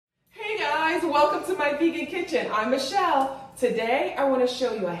welcome to my vegan kitchen. I'm Michelle. Today I want to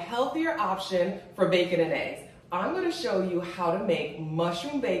show you a healthier option for bacon and eggs. I'm going to show you how to make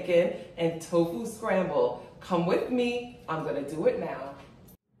mushroom bacon and tofu scramble. Come with me, I'm going to do it now.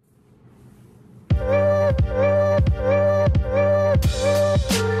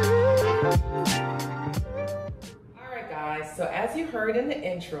 Alright guys, so as you heard in the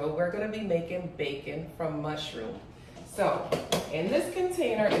intro, we're going to be making bacon from mushroom. So, in this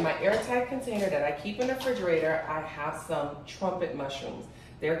container, in my airtight container that I keep in the refrigerator, I have some trumpet mushrooms.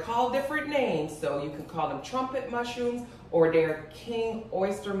 They're called different names, so you can call them trumpet mushrooms or they're king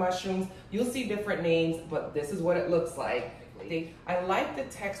oyster mushrooms. You'll see different names, but this is what it looks like. I like the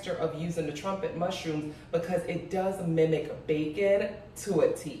texture of using the trumpet mushrooms because it does mimic bacon to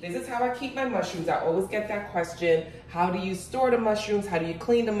a T. This is how I keep my mushrooms. I always get that question, how do you store the mushrooms? How do you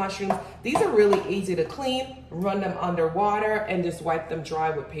clean the mushrooms? These are really easy to clean. Run them under water and just wipe them dry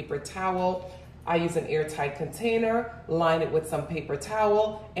with paper towel. I use an airtight container, line it with some paper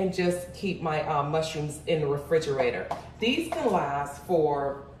towel, and just keep my mushrooms in the refrigerator. These can last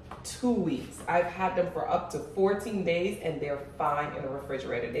for 2 weeks. I've had them for up to 14 days and they're fine in the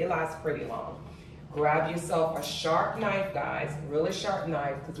refrigerator. They last pretty long. Grab yourself a sharp knife, guys, really sharp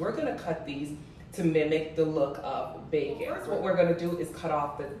knife, because we're gonna cut these to mimic the look of bacon. First, what we're gonna do is cut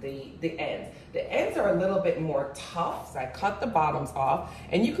off the ends. The ends are a little bit more tough, so I cut the bottoms off,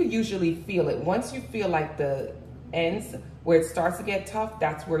 and you could usually feel it. Once you feel like the ends, where it starts to get tough,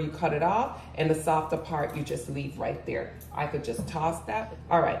 that's where you cut it off, and the softer part you just leave right there. I could just toss that.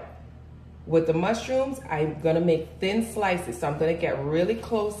 All right, with the mushrooms, I'm gonna make thin slices. So I'm gonna get really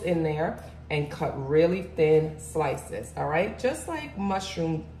close in there and cut really thin slices, all right? Just like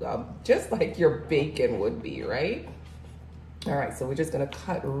mushroom, just like your bacon would be, right? All right, so we're just gonna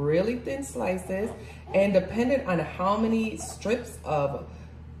cut really thin slices, and depending on how many strips of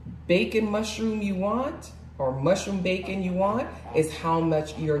bacon mushroom you want, or mushroom bacon you want, is how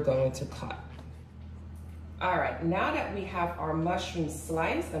much you're going to cut. All right, now that we have our mushrooms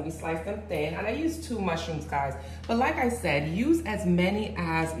sliced, and we slice them thin, and I use 2 mushrooms, guys, but like I said, use as many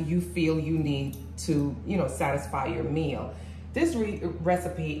as you feel you need to, satisfy your meal. This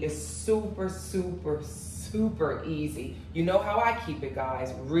recipe is super, super, super easy. You know how I keep it,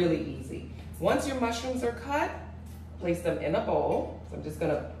 guys, really easy. Once your mushrooms are cut, place them in a bowl. So I'm just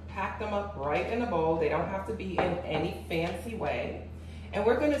gonna pack them up right in a bowl. They don't have to be in any fancy way. And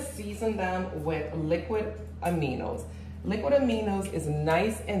we're gonna season them with liquid Aminos. Liquid Aminos is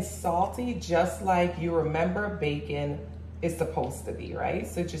nice and salty, just like you remember bacon is supposed to be, right?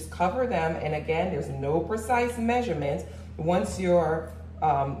 So just cover them, and again, there's no precise measurement. Once your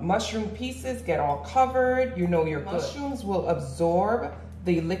mushroom pieces get all covered, you know your mushrooms will absorb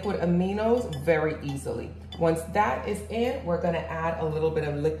the liquid Aminos very easily. Once that is in, we're gonna add a little bit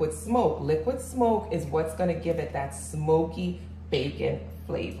of liquid smoke. Liquid smoke is what's gonna give it that smoky bacon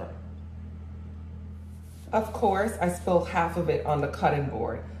flavor. Of course, I spilled half of it on the cutting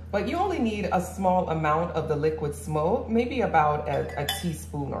board, but you only need a small amount of the liquid smoke, maybe about a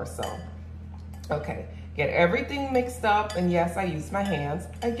teaspoon or so. Okay, get everything mixed up, and yes, I use my hands,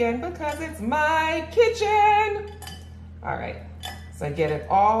 again, because it's my kitchen. All right, so I get it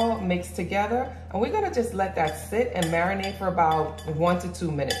all mixed together, and we're gonna just let that sit and marinate for about 1 to 2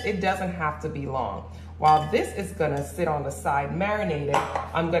 minutes. It doesn't have to be long. While this is gonna sit on the side marinated,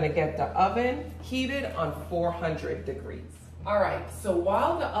 I'm gonna get the oven heated on 400 degrees. All right, so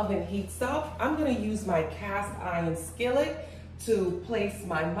while the oven heats up, I'm gonna use my cast iron skillet to place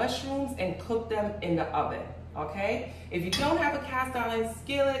my mushrooms and cook them in the oven, okay? If you don't have a cast iron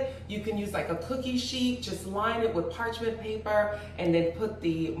skillet, you can use like a cookie sheet, just line it with parchment paper, and then put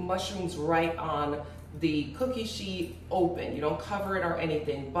the mushrooms right on the cookie sheet open. You don't cover it or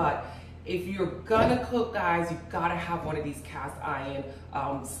anything, but if you're gonna cook, guys, you've gotta have one of these cast iron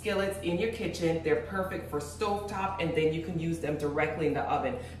skillets in your kitchen. They're perfect for stovetop, and then you can use them directly in the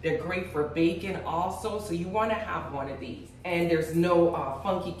oven. They're great for bacon also, so you wanna have one of these. And there's no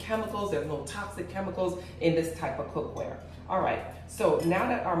funky chemicals, there's no toxic chemicals in this type of cookware. All right, so now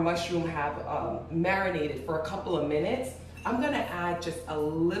that our mushroom have marinated for a couple of minutes, I'm gonna add just a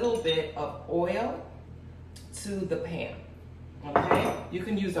little bit of oil to the pan. Okay, you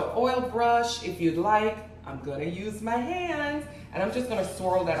can use an oil brush if you'd like. I'm gonna use my hands, and I'm just gonna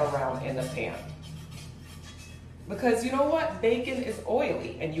swirl that around in the pan. Because you know what? Bacon is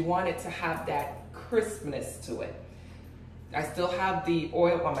oily, and you want it to have that crispness to it. I still have the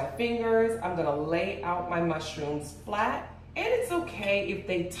oil on my fingers. I'm gonna lay out my mushrooms flat, and it's okay if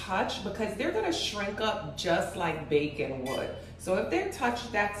they touch because they're gonna shrink up just like bacon would. So if they're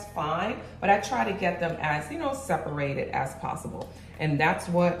touched, that's fine, but I try to get them as, separated as possible. And that's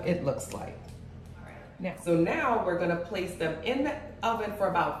what it looks like. So now we're gonna place them in the oven for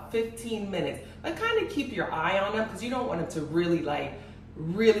about 15 minutes. But kind of keep your eye on them because you don't want them to really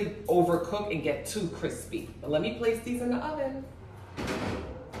overcook and get too crispy. But let me place these in the oven.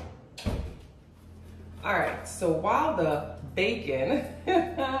 All right, so while the bacon,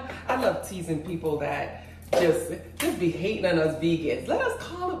 I love teasing people that just be hating on us vegans. Let us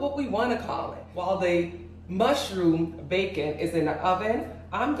call it what we want to call it. While the mushroom bacon is in the oven,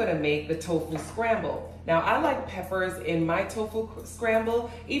 I'm gonna make the tofu scramble. Now I like peppers in my tofu scramble.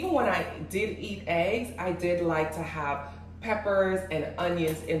 Even when I did eat eggs, I did like to have peppers and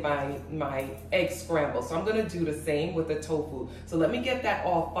onions in my egg scramble. So I'm gonna do the same with the tofu. So let me get that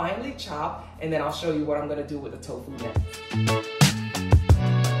all finely chopped and then I'll show you what I'm gonna do with the tofu next.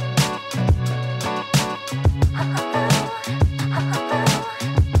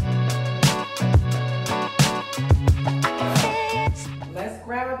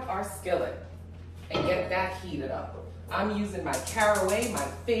 Skillet and get that heated up. I'm using my Calorie, my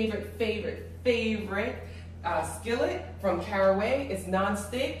favorite skillet from Calorie. It's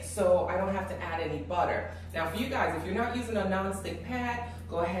non-stick, so I don't have to add any butter. Now for you guys, if you're not using a non-stick pad,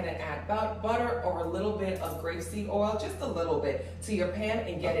 go ahead and add butter or a little bit of grapeseed oil, just a little bit, to your pan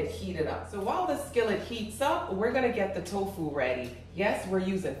and get it heated up. So while the skillet heats up, we're gonna get the tofu ready. Yes, we're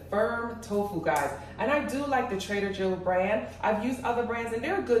using firm tofu, guys. And I do like the Trader Joe's brand. I've used other brands and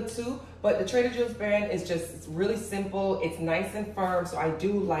they're good too, but the Trader Joe's brand is it's really simple. It's nice and firm, so I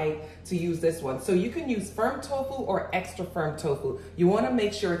do like to use this one. So you can use firm tofu or extra firm tofu. You wanna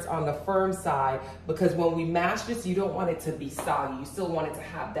make sure it's on the firm side because when we mash this, you don't want it to be soggy. You still want it to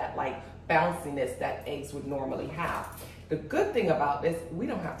have that bounciness that eggs would normally have. The good thing about this, we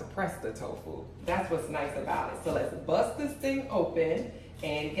don't have to press the tofu. That's what's nice about it. So let's bust this thing open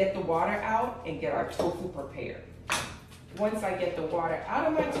and get the water out and get our tofu prepared. Once I get the water out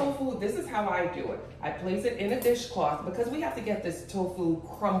of my tofu, this is how I do it. I place it in a dishcloth because we have to get this tofu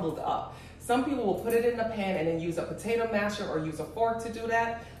crumbled up. Some people will put it in the pan and then use a potato masher or use a fork to do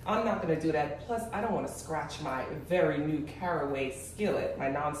that. I'm not gonna do that. Plus, I don't wanna scratch my very new Calorie skillet, my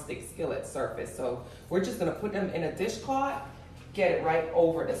non-stick skillet surface. So we're just gonna put them in a dishcloth, get it right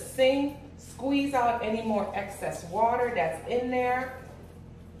over the sink, squeeze out any more excess water that's in there.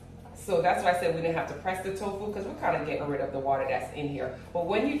 So that's why I said we didn't have to press the tofu because we're kind of getting rid of the water that's in here. But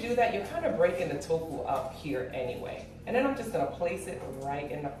when you do that, you're kind of breaking the tofu up here anyway. And then I'm just gonna place it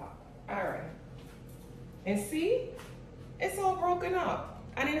right in the pot. All right, and see, it's all broken up.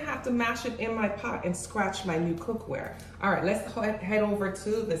 I didn't have to mash it in my pot and scratch my new cookware. All right, let's head over to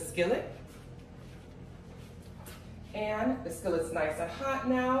the skillet. And the skillet's nice and hot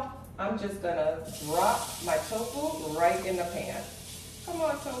now. I'm just gonna drop my tofu right in the pan. Come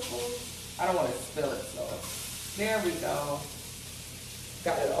on, tofu. I don't want to spill it, so there we go.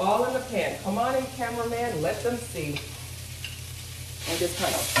 Got it all in the pan. Come on in, cameraman, let them see. And just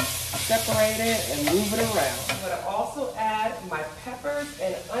kind of separate it and move it around. I'm gonna also add my peppers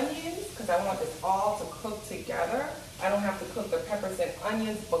and onions because I want this all to cook together. I don't have to cook the peppers and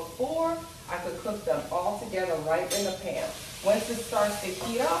onions before. I could cook them all together right in the pan. Once it starts to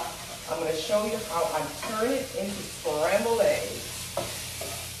heat up, I'm gonna show you how I turn it into scrambled eggs.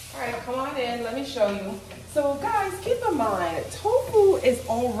 All right, come on in, let me show you. So guys, keep in mind, tofu is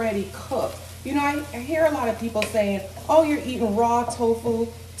already cooked. You know, I hear a lot of people saying, oh, you're eating raw tofu.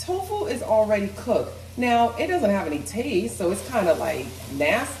 Tofu is already cooked. Now, it doesn't have any taste, so it's kind of like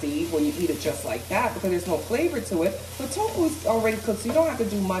nasty when you eat it just like that because there's no flavor to it. But tofu is already cooked, so you don't have to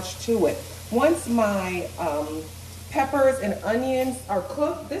do much to it. Once my peppers and onions are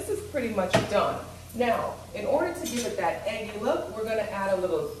cooked, this is pretty much done. Now, in order to give it that eggy look, we're gonna add a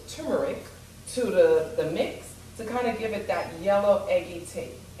little turmeric to the mix to kind of give it that yellow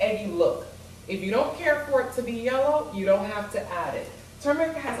eggy look. If you don't care for it to be yellow, you don't have to add it.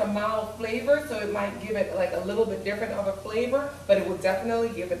 Turmeric has a mild flavor, so it might give it like a little bit different of a flavor, but it will definitely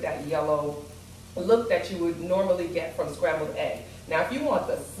give it that yellow look that you would normally get from scrambled egg. Now, if you want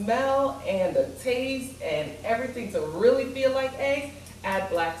the smell and the taste and everything to really feel like eggs, add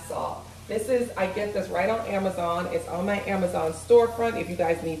black salt. I get this right on Amazon. It's on my Amazon storefront. If you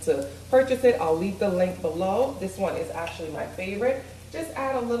guys need to purchase it, I'll leave the link below. This one is actually my favorite. Just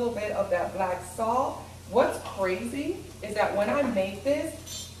add a little bit of that black salt. What's crazy is that when I make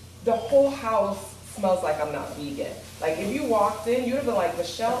this, the whole house smells like I'm not vegan. Like if you walked in, you'd have been like,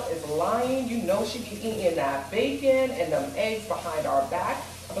 Michelle is lying. You know she be eating that bacon and them eggs behind our back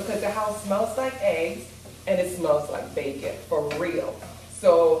because the house smells like eggs and it smells like bacon, for real.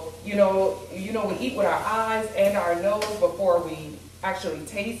 So, you know, we eat with our eyes and our nose before we actually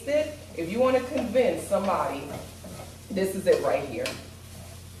taste it. If you want to convince somebody, this is it right here.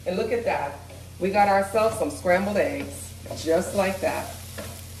 And look at that. we got ourselves some scrambled eggs, just like that.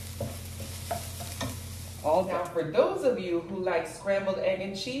 All now, for those of you who like scrambled egg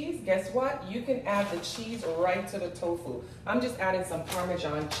and cheese, guess what? You can add the cheese right to the tofu. I'm just adding some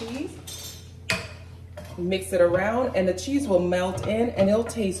Parmesan cheese. Mix it around and the cheese will melt in and it'll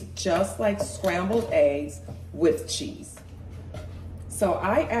taste just like scrambled eggs with cheese. So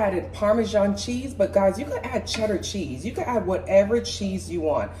I added Parmesan cheese, but guys, you could add cheddar cheese. You could add whatever cheese you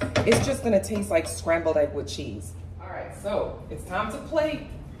want. It's just gonna taste like scrambled egg with cheese. All right, so it's time to plate.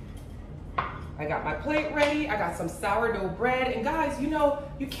 I got my plate ready. I got some sourdough bread. And guys, you know,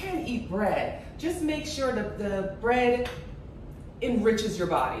 you can't eat bread. Just make sure that the bread enriches your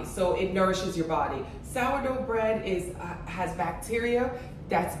body, so it nourishes your body. Sourdough bread has bacteria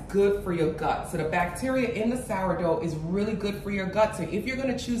that's good for your gut. So the bacteria in the sourdough is really good for your gut. So if you're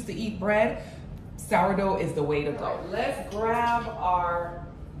gonna choose to eat bread, sourdough is the way to go. Let's grab our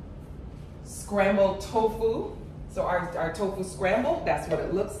scrambled tofu. So our tofu scramble, that's what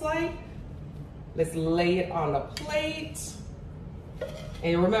it looks like. Let's lay it on a plate.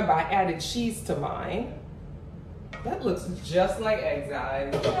 And remember, I added cheese to mine. That looks just like eggs,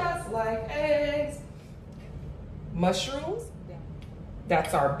 guys. Just like eggs. Mushrooms.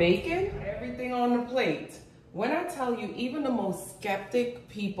 That's our bacon. Everything on the plate. When I tell you, even the most skeptic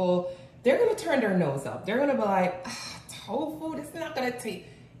people, they're gonna turn their nose up. They're gonna be like, tofu, it's not gonna taste.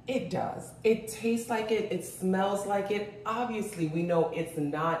 It does. It tastes like it. It smells like it. Obviously, we know it's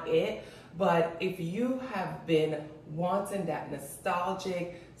not it. But if you have been wanting that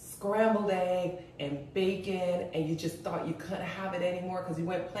nostalgic scrambled egg and bacon and you just thought you couldn't have it anymore because you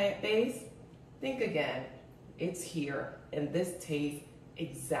went plant-based, think again. It's here and this tastes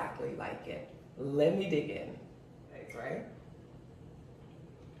exactly like it. Let me dig in. Thanks, right?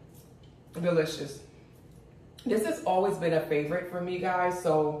 Delicious. This has always been a favorite for me, guys.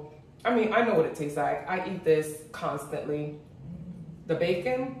 So, I mean, I know what it tastes like. I eat this constantly. The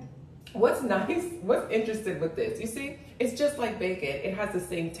bacon. What's nice, what's interesting with this, you see, it's just like bacon. It has the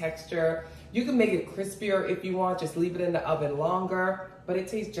same texture. You can make it crispier if you want, just leave it in the oven longer, but it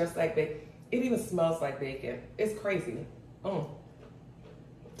tastes just like bacon. It even smells like bacon. It's crazy.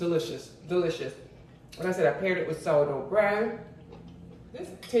 Delicious, delicious. Like I said, I paired it with sourdough bread. This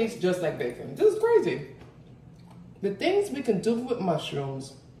tastes just like bacon. This is crazy. The things we can do with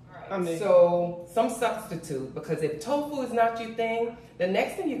mushrooms. So some substitute, because if tofu is not your thing, the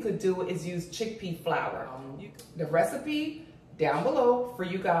next thing you could do is use chickpea flour. The recipe down below for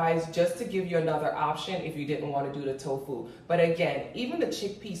you guys, just to give you another option if you didn't want to do the tofu. But again, even the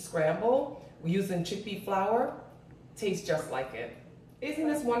chickpea scramble using chickpea flour tastes just like it. Isn't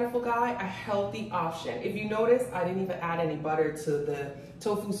this wonderful, guy? A healthy option. If you notice, I didn't even add any butter to the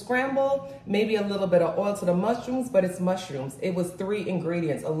tofu scramble, maybe a little bit of oil to the mushrooms, but it's mushrooms. It was 3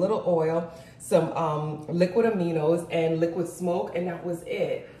 ingredients, a little oil, some liquid aminos, and liquid smoke, and that was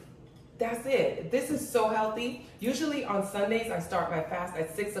it. That's it. This is so healthy. Usually on Sundays, I start my fast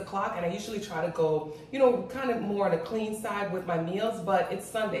at 6 o'clock, and I usually try to go, you know, kind of more on the clean side with my meals, but it's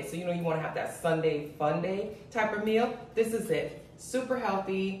Sunday, so you know you want to have that Sunday fun day type of meal. This is it. Super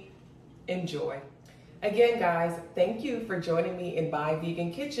healthy. Enjoy. Again, guys, thank you for joining me in My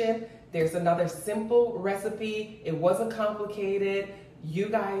Vegan Kitchen. There's another simple recipe. It wasn't complicated. You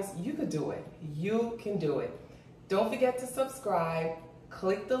guys, you could do it. You can do it. Don't forget to subscribe.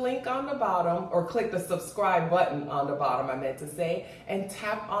 Click the link on the bottom, or click the subscribe button on the bottom, I meant to say, and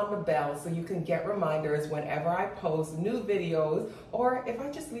tap on the bell so you can get reminders whenever I post new videos, or if I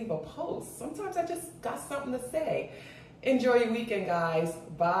just leave a post. Sometimes I just got something to say. Enjoy your weekend, guys.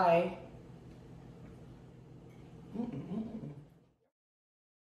 Bye.